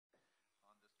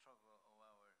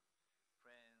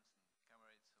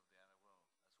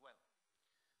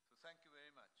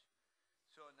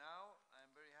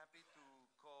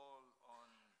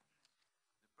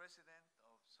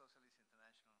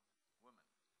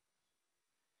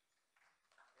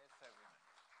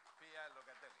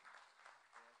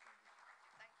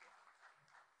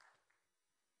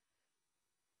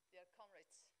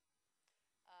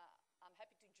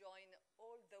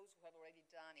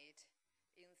done it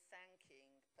in thanking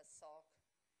PASOK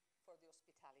for the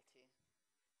hospitality.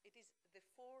 It is the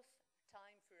fourth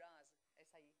time for us,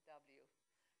 SAW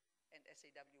and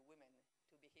SAW women,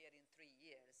 to be here in 3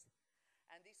 years.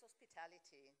 And this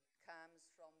hospitality comes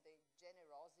from the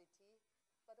generosity,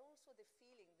 but also the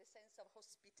feeling, the sense of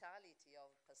hospitality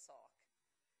of PASOK.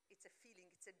 It's a feeling,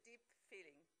 it's a deep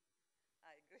feeling,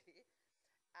 I agree.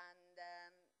 And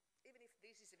even if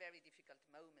this is a very difficult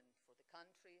moment for the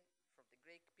country, for the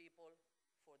Greek people,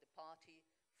 for the party,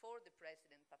 for the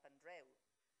President Papandreou,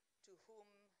 to whom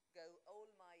go all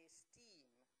my esteem,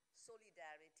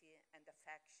 solidarity, and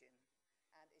affection,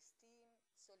 and esteem,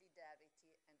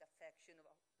 solidarity, and affection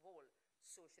of all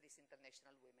Socialist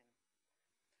International women.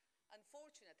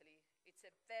 Unfortunately, it's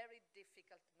a very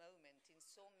difficult moment in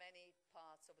so many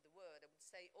parts of the world, I would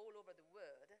say all over the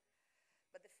world,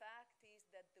 but the fact is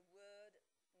that the world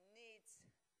needs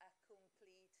a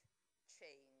complete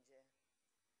change.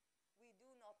 We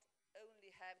do not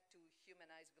only have to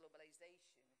humanize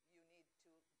globalization, you need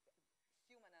to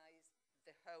humanize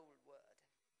the whole world.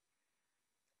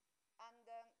 And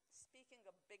speaking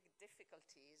of big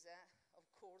difficulties, of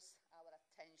course, our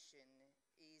attention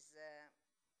is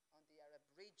on the Arab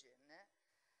region,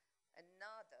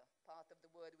 another part of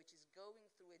the world which is going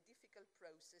through a difficult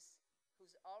process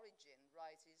whose origin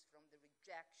rises from the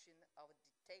rejection of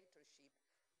dictatorship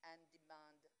and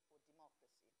demand for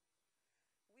democracy.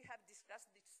 We have discussed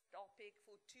this topic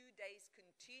for 2 days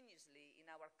continuously in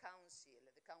our council,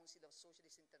 the Council of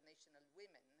Socialist International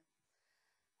Women,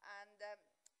 and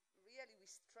really we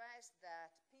stress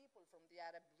that people from the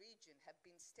Arab region have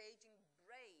been staging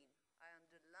brave, I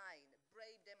underline,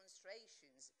 brave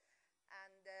demonstrations,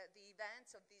 and the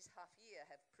events of this half year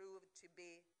have proved to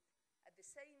be at the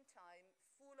same time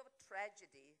full of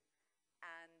tragedy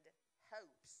and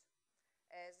hopes,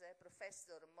 as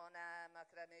Professor Mona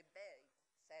Makrameh-Bey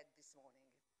said this morning.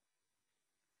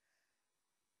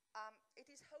 It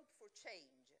is hope for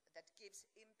change that gives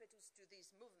impetus to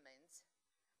these movements,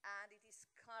 and it is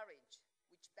courage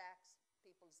which backs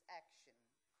people's action.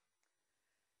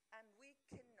 And we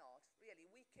cannot, really,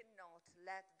 we cannot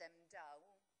let them down,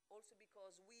 also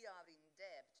because we are in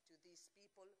debt to these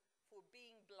people for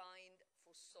being blind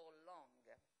for so long.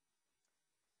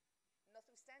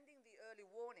 Notwithstanding the early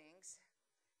warnings,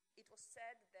 it was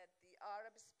said that the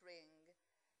Arab Spring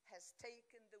has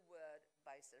taken the world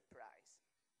by surprise.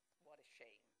 What a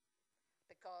shame.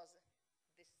 Because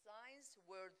the signs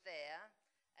were there,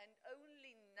 and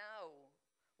only now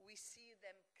we see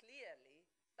them clearly,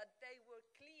 but they were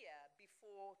clear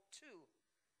before too.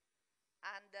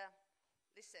 And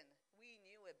listen, we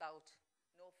knew about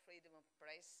no freedom of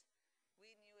press,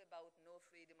 we knew about no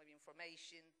freedom of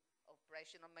information,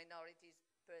 oppression of minorities,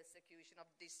 persecution of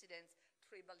dissidents,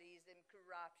 tribalism,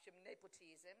 corruption,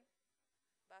 nepotism,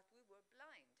 but we were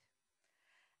blind.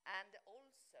 And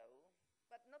also,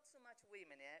 but not so much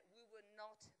women, we were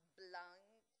not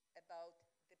blind about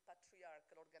the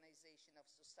patriarchal organization of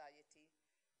society,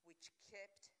 which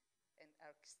kept and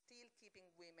are still keeping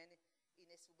women in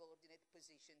a subordinate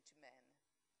position to men,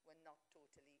 when not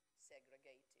totally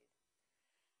segregated.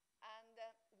 And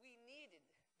we needed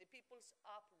the people's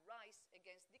uprising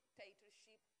against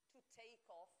dictatorship to take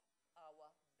off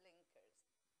our blinkers.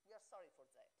 We are sorry for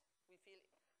that. We feel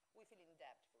in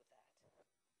debt for